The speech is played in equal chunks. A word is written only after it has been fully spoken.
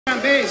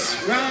On bass,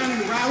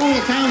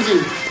 Raoul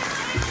Townsend.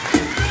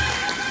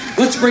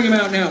 Let's bring him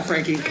out now,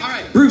 Frankie. All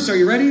right. Bruce, are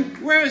you ready?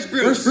 Where is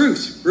Bruce? Where's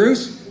Bruce?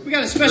 Bruce? We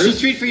got a special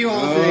treat for you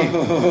all today. Here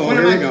we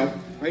go.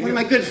 One of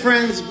my good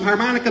friends,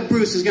 Harmonica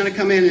Bruce, is going to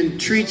come in and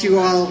treat you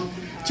all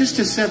just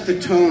to set the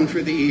tone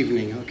for the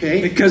evening,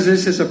 okay? Because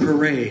this is a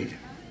parade.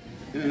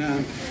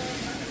 And,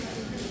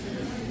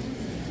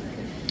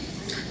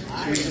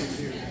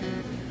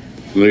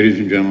 Ladies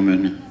and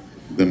gentlemen,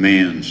 the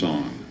man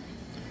song.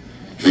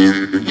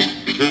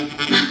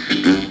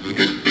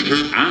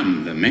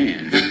 I'm the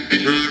man.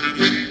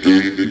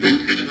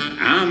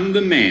 I'm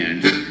the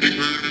man.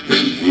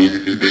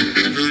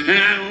 And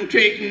I don't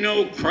take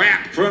no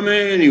crap from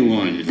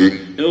anyone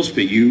else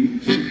but you.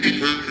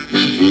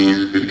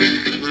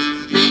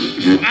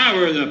 I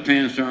wear the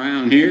pants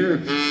around here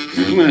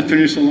when I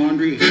finish the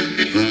laundry.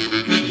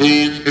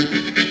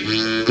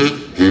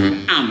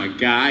 I'm a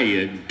guy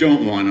you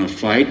don't want to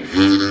fight.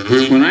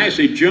 When I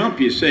say jump,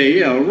 you say,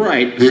 yeah,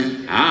 right.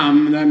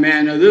 I'm the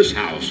man of this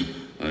house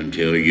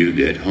until you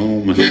get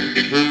home.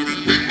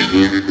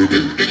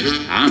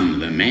 I'm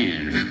the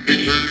man.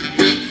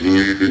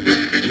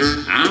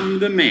 I'm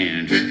the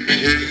man.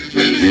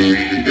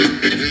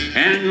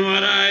 And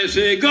what I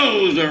say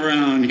goes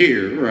around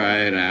here,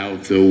 right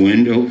out the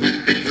window.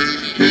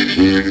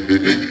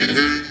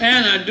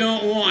 And I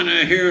don't want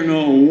to hear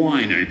no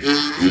whining.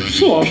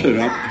 Sauce it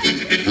up.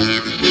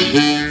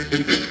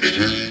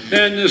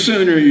 And the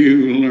sooner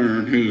you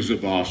learn who's the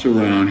boss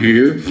around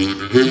here,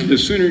 the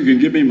sooner you can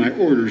give me my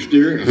orders,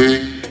 dear.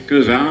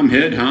 Because I'm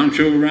head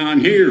honcho around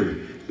here,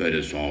 but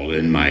it's all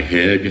in my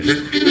head.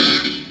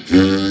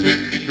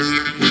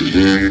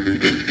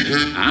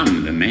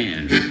 I'm the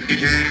man.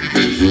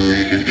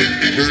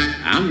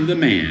 I'm the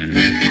man.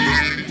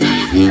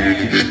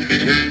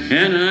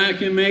 And I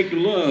can make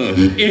love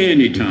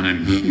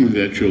anytime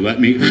that you'll let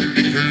me.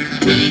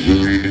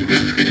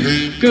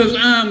 Because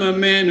I'm a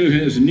man who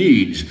has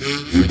needs,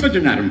 but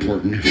they're not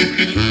important.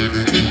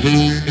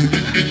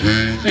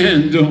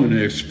 And don't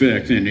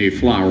expect any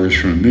flowers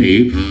from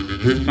me.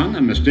 If I'm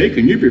not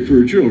mistaken, you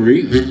prefer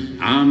jewelry.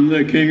 I'm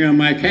the king of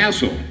my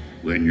castle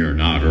when you're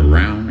not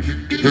around.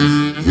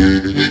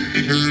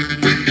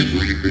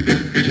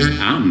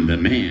 I'm the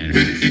man.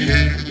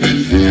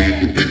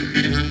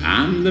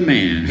 I'm the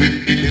man.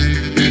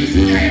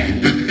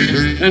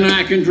 And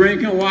I can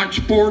drink and watch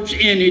sports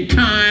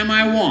anytime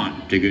I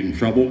want to get in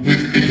trouble.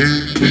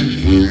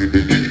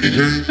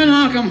 And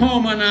I'll come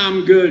home and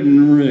I'm good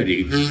and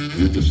ready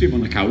to sleep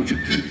on the couch.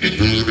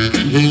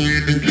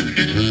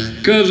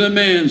 Because a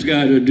man's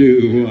got to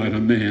do what a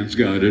man's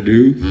got to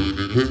do.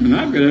 And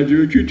I've got to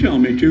do what you tell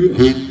me to.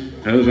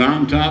 Because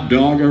I'm top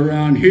dog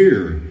around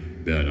here.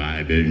 But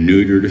I've been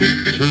neutered.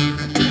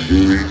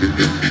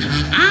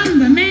 I'm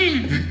the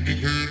man.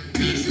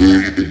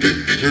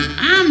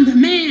 I'm the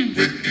man.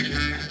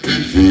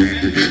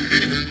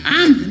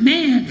 I'm the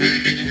man.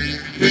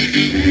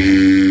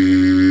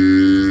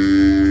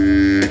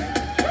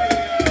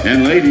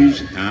 And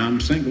ladies,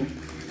 I'm single.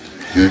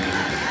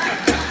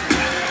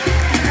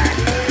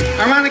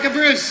 Harmonica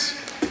Bruce.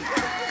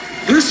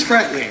 Bruce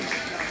Spratley.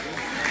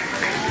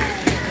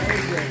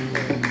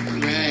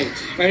 Right.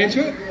 Right into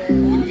it?